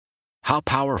How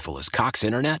powerful is Cox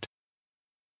Internet?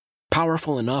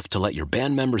 Powerful enough to let your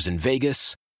band members in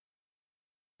Vegas,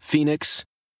 Phoenix,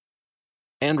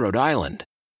 and Rhode Island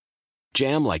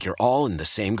jam like you're all in the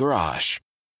same garage.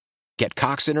 Get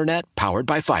Cox Internet powered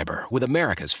by fiber with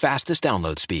America's fastest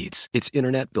download speeds. It's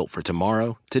internet built for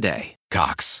tomorrow, today.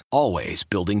 Cox, always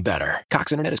building better.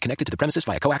 Cox Internet is connected to the premises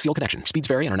via coaxial connection. Speeds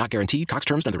vary and are not guaranteed. Cox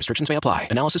terms and other restrictions may apply.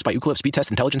 Analysis by Ookla Speed Test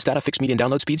Intelligence Data. Fixed median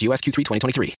download speeds. US Q3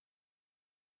 2023.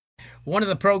 One of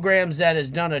the programs that has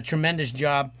done a tremendous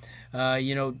job,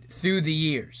 through the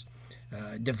years,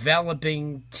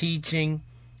 developing, teaching,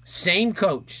 same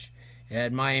coach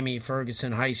at Miami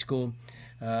Ferguson High School.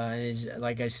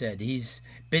 Like I said, he's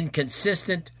been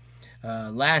consistent.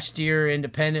 Last year,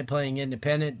 playing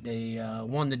independent, they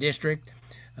won the district.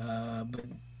 But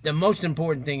the most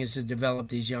important thing is to develop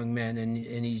these young men,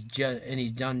 and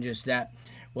he's done just that.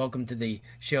 Welcome to the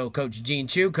show, Coach Gene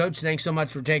Chew. Coach, thanks so much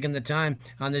for taking the time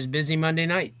on this busy Monday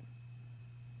night.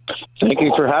 Thank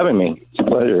you for having me. It's a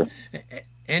pleasure.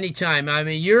 Anytime. I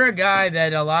mean, you're a guy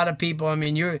that a lot of people.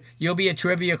 You'll be a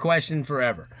trivia question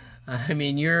forever.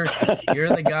 You're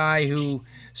the guy who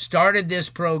started this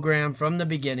program from the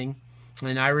beginning,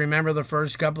 and I remember the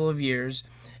first couple of years,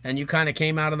 and you kind of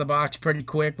came out of the box pretty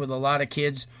quick with a lot of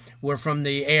kids were from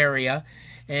the area,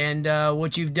 and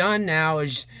what you've done now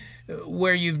is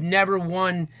where you've never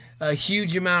won a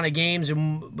huge amount of games,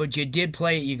 but you did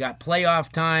play. You got playoff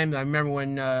time. I remember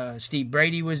when Steve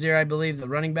Brady was there, I believe, the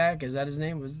running back. Is that his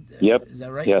name? Yep. Is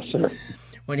that right? Yes, sir.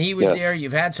 When he was there,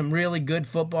 you've had some really good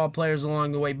football players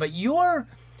along the way. But your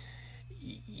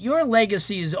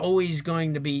legacy is always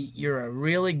going to be you're a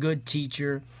really good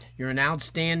teacher. You're an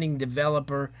outstanding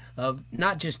developer of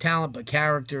not just talent but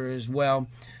character as well.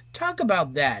 Talk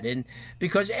about that, and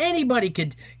because anybody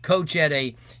could coach at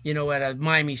a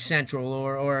Miami Central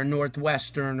or a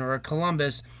Northwestern or a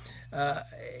Columbus,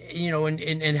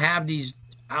 and have these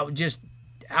out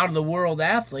of the world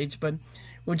athletes. But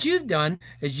what you've done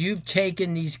is you've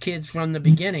taken these kids from the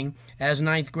beginning as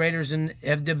ninth graders and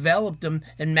have developed them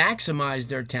and maximized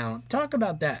their talent. Talk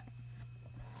about that.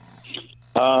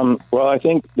 Well, I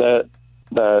think that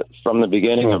from the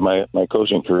beginning of my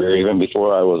coaching career, even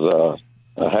before I was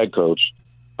a head coach,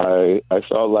 I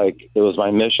felt like it was my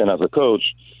mission as a coach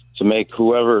to make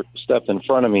whoever stepped in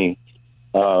front of me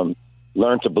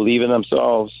learn to believe in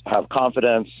themselves, have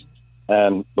confidence,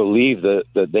 and believe that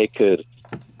they could,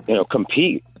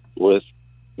 compete with,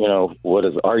 what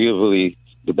is arguably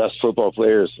the best football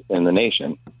players in the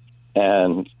nation.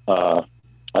 And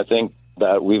I think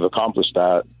that we've accomplished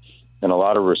that in a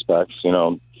lot of respects.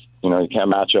 You can't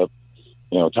match up,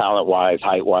 talent-wise,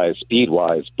 height-wise,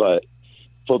 speed-wise, but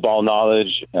football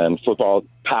knowledge and football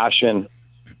passion,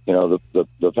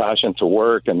 the passion to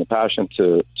work and the passion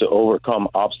to overcome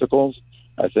obstacles.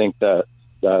 I think that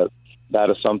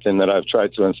is something that I've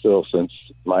tried to instill since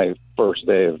my first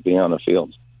day of being on the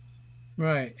field.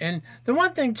 Right. And the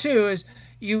one thing, too, is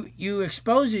you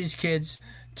expose these kids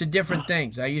to different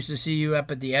things. I used to see you up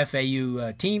at the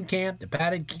FAU team camp, the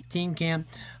padded team camp.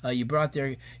 You brought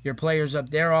your players up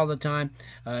there all the time.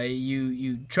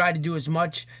 You try to do as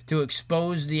much to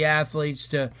expose the athletes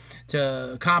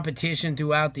to competition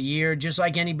throughout the year, just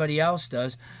like anybody else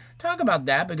does. Talk about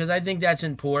that, because I think that's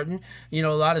important. A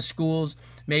lot of schools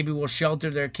maybe will shelter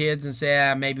their kids and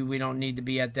say, maybe we don't need to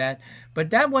be at that.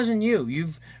 But that wasn't you.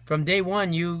 From day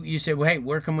one, you said, well, hey,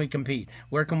 where can we compete?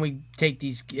 Where can we take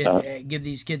give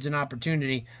these kids an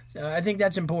opportunity? I think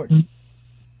that's important.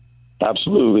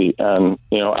 Absolutely. And,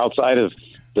 outside of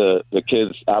the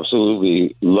kids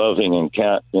absolutely loving and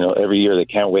can't, every year they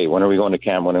can't wait. When are we going to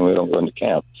camp? When are we going to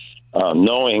camp?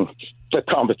 Knowing the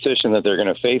competition that they're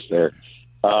going to face there.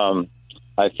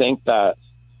 I think that,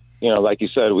 like you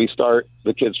said, we start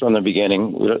the kids from the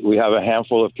beginning. We have a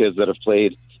handful of kids that have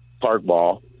played park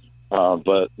ball,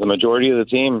 but the majority of the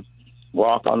team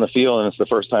walk on the field, and it's the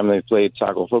first time they've played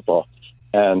tackle football.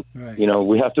 And, right.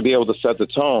 We have to be able to set the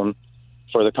tone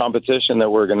for the competition that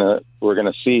we're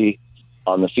gonna see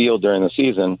on the field during the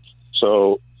season.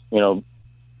 So,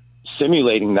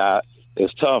 simulating that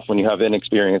is tough when you have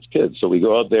inexperienced kids. So we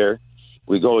go out there,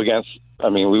 we go against,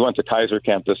 we went to Kaiser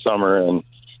Camp this summer, and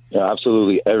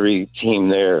absolutely every team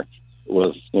there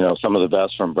was, some of the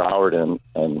best from Broward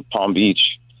and Palm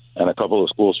Beach, and a couple of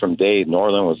schools from Dade.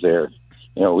 Northern was there.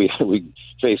 We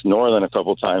faced Northern a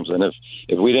couple times, and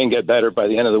if we didn't get better by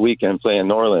the end of the weekend playing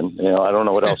Northern, I don't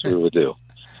know what else we would do.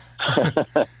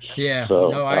 Yeah. So,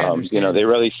 no, I understand. They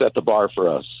really set the bar for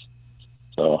us.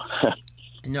 So.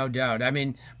 No doubt.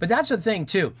 But that's the thing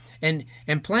too. And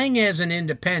playing as an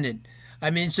independent,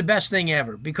 it's the best thing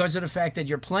ever because of the fact that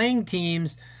you're playing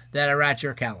teams that are at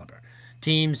your caliber.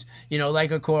 teams,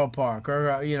 like a Coral Park or,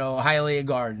 Hialeah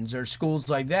Gardens or schools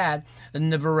like that,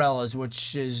 and the Varellas,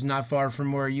 which is not far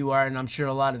from where you are, and I'm sure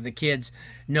a lot of the kids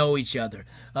know each other.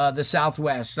 The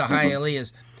Southwest, the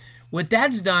Hialeahs. What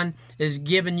that's done is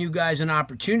given you guys an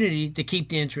opportunity to keep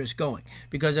the interest going.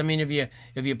 Because, if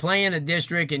you play in a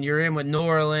district and you're in with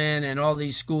Norland and all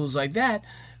these schools like that,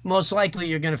 most likely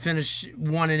you're going to finish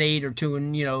 1-8 or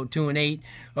 2-8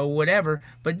 or whatever.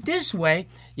 But this way,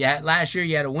 last year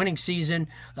you had a winning season,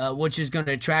 which is going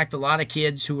to attract a lot of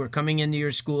kids who are coming into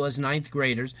your school as ninth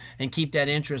graders and keep that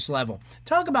interest level.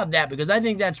 Talk about that, because I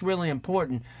think that's really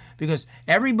important, because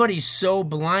everybody's so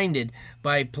blinded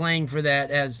by playing for that,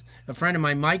 as a friend of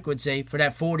mine, Mike, would say, for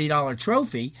that $40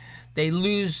 trophy. They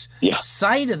lose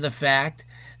sight of the fact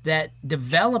that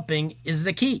developing is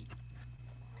the key.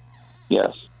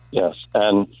 Yes.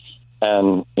 And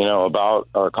about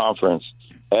our conference,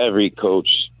 every coach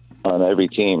on every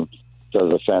team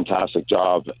does a fantastic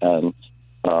job. And,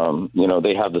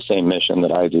 they have the same mission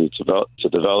that I do to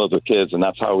develop the kids. And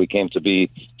that's how we came to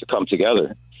come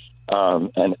together.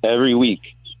 And every week,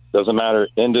 doesn't matter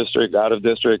in district, out of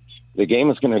district, the game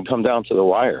is going to come down to the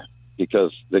wire,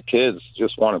 because the kids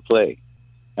just want to play.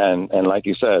 And like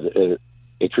you said,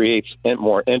 it creates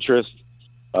more interest.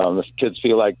 The kids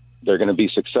feel like they're going to be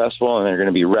successful and they're going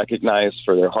to be recognized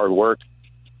for their hard work.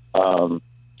 And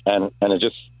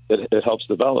it helps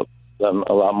develop them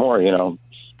a lot more. You don't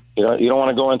want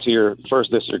to go into your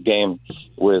first district game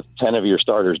with 10 of your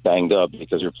starters banged up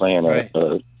because you're playing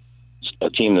a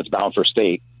team that's bound for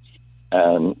state.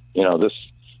 And,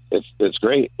 it's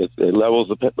great. It levels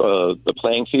the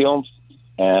playing field,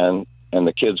 and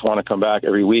the kids want to come back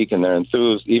every week, and they're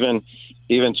enthused. Even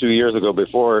 2 years ago,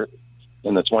 before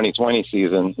in the 2020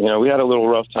 season, we had a little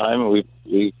rough time.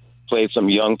 We played some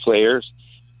young players,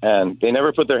 and they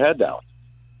never put their head down.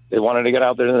 They wanted to get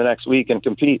out there the next week and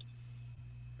compete.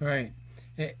 Right.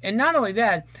 And not only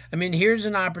that, here's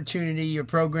an opportunity. Your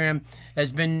program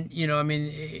has been,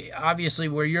 obviously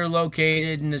where you're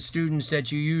located and the students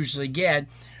that you usually get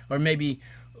are maybe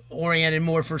oriented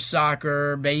more for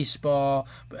soccer, baseball.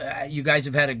 You guys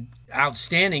have had an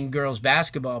outstanding girls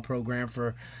basketball program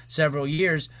for several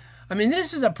years.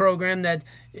 This is a program that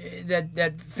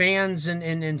fans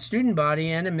and student body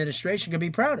and administration can be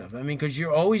proud of. Because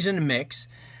you're always in the mix.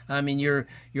 You're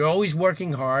always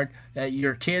working hard.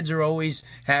 Your kids are always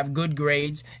have good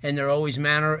grades, and they're always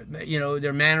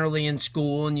they're mannerly in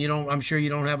school. And I'm sure you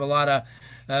don't have a lot of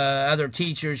other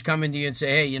teachers coming to you and say,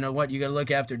 hey, you know what, you got to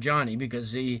look after Johnny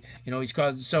because he's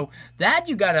caused. So that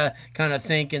you got to kind of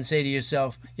think and say to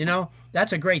yourself,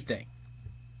 that's a great thing.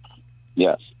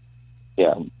 Yes.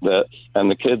 Yeah. The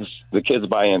kids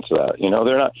buy into that.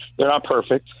 They're not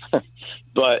perfect,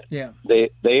 but they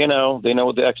know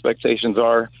what the expectations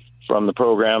are from the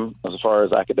program as far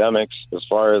as academics, as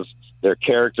far as their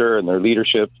character and their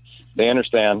leadership. They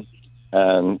understand,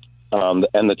 and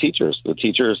the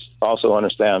teachers also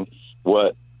understand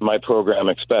what my program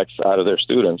expects out of their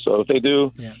students. So if they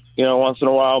do, once in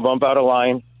a while bump out of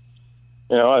line,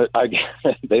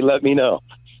 they let me know.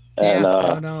 And,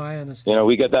 I understand.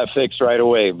 We get that fixed right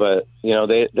away, but,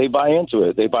 they buy into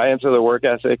it. They buy into the work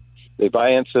ethic. They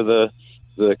buy into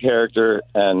the character,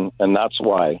 and that's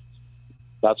why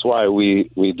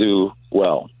we do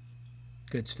well.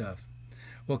 Good stuff.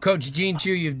 Well, Coach Gene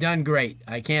Chu, you've done great.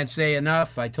 I can't say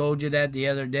enough. I told you that the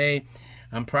other day.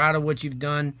 I'm proud of what you've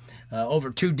done over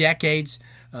 2 decades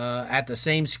at the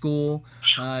same school,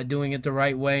 doing it the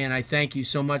right way, and I thank you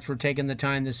so much for taking the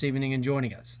time this evening and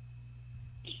joining us.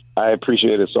 I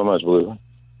appreciate it so much, Blue.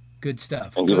 Good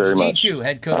stuff. Thank you very much. Coach Gene Chu,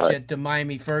 head coach at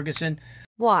Miami Ferguson.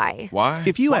 Why?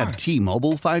 If you have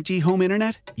T-Mobile 5G home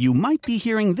internet, you might be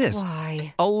hearing this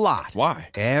a lot. Why?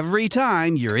 Every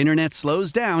time your internet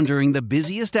slows down during the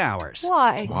busiest hours.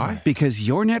 Why? Because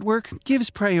your network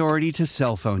gives priority to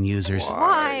cell phone users.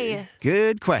 Why?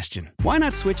 Good question. Why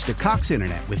not switch to Cox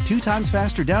Internet with 2 times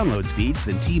faster download speeds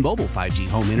than T-Mobile 5G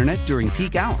home internet during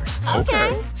peak hours?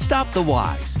 Okay. Stop the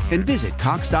whys and visit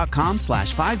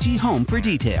cox.com/5G home for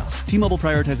details. T-Mobile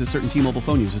prioritizes certain T-Mobile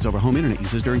phone users over home internet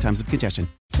users during times of congestion.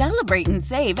 Celebrate and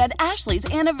save at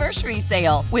Ashley's Anniversary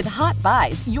Sale. With Hot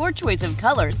Buys, your choice of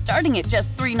colors starting at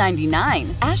just $3.99.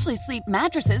 Ashley Sleep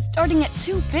mattresses starting at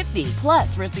 $2.50.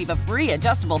 Plus, receive a free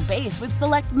adjustable base with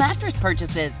select mattress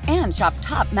purchases. And shop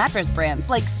top mattress brands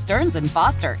like Stearns &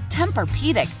 Foster,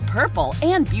 Tempur-Pedic, Purple,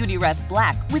 and Beautyrest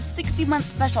Black with 60-month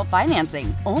special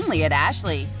financing. Only at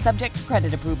Ashley. Subject to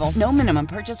credit approval. No minimum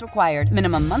purchase required.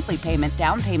 Minimum monthly payment,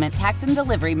 down payment, tax, and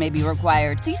delivery may be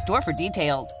required. See store for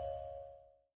details.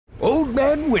 Old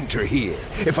Man Winter here.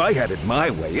 If I had it my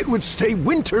way, it would stay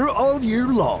winter all year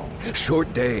long.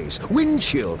 Short days, wind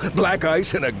chill, black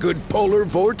ice, and a good polar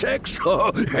vortex.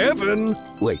 Oh, heaven!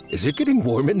 Wait, is it getting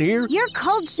warm in here? Your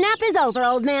cold snap is over,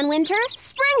 Old Man Winter.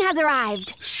 Spring has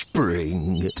arrived.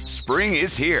 Spring. Spring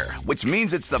is here, which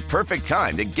means it's the perfect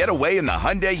time to get away in the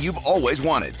Hyundai you've always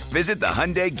wanted. Visit the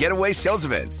Hyundai Getaway Sales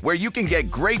Event, where you can get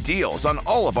great deals on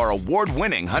all of our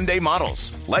award-winning Hyundai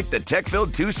models, like the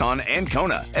tech-filled Tucson and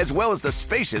Kona, as well as the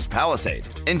spacious Palisade.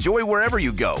 Enjoy wherever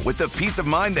you go with the peace of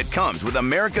mind that comes with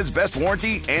America's best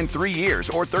warranty and 3 years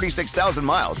or 36,000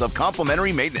 miles of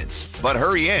complimentary maintenance. But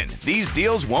hurry in, these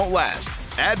deals won't last.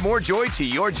 Add more joy to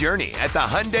your journey at the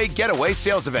Hyundai Getaway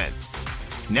Sales Event.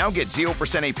 Now get 0%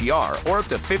 APR or up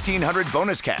to $1,500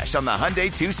 bonus cash on the Hyundai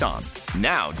Tucson.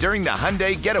 Now, during the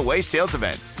Hyundai Getaway Sales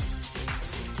Event.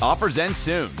 Offers end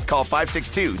soon. Call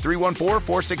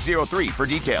 562-314-4603 for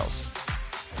details.